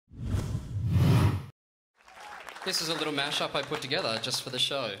This is a little mashup I put together just for the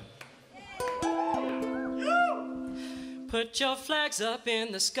show. Put your flags up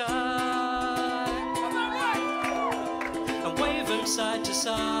in the sky and wave them side to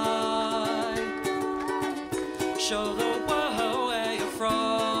side. Show the world where you're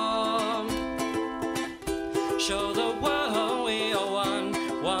from. Show the world we are one,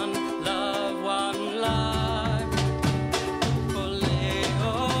 one love, one life. Ole,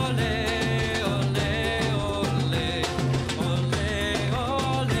 ole, ole, ole, ole,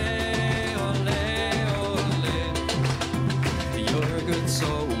 ole, ole, ole. You're a good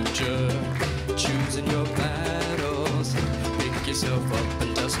soldier, choosing your battles. Pick yourself up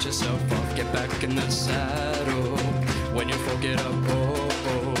and dust yourself off. Get back in the saddle. When you forget up, oh,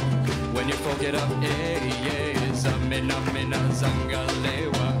 oh. When you forget up, eh, eh. Zamina, mina,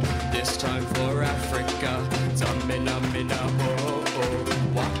 zangalewa. This time for Africa. Zamina, mina, oh, oh.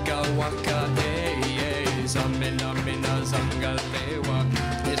 Waka, waka, eh, eh. Zamina, mina, zangalewa.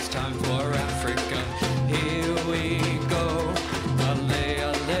 This time for Africa. Here we go. Ale,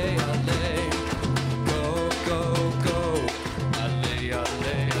 ale, ale. Go, go, go. Ale,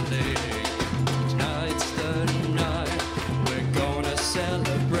 ale, ale. Tonight's the night. We're gonna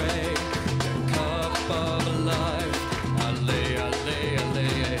celebrate the cup of life. Ale, ale, ale.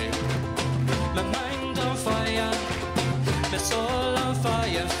 My mind on fire, my soul on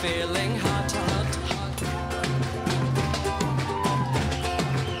fire, feeling hot, hot, hot.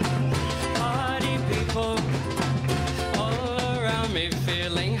 Party people all around me,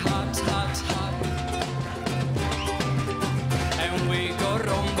 feeling hot, hot, hot. And we go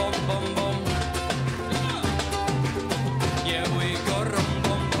rum, bum, bum, bum. Yeah, we go rum,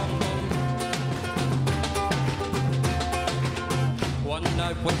 bum, bum, bum. One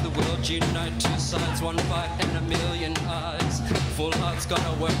night with the world unite, two sides, one fight and a million eyes. Full hearts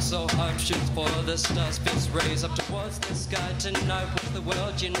gonna work so hard, shoots for the stars, fists raise up towards the sky. Tonight with the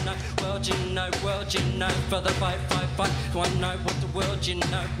world unite, world unite, world unite for the fight, fight, fight. One night with the world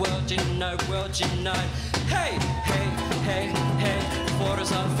unite, world unite, world unite. Hey, hey, hey, hey,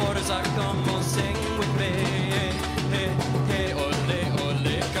 Forza, come on, sing with me. Hey, hey, hey, ole,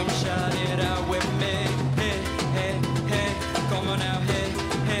 ole, come shout it out with me. Hey, hey, hey, come on now, hey,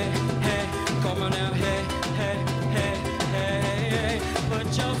 hey, hey, come on now, hey, hey, hey, hey, hey. Put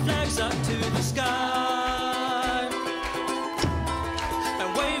your flags up to the sky and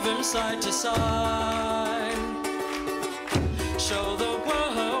wave them side to side.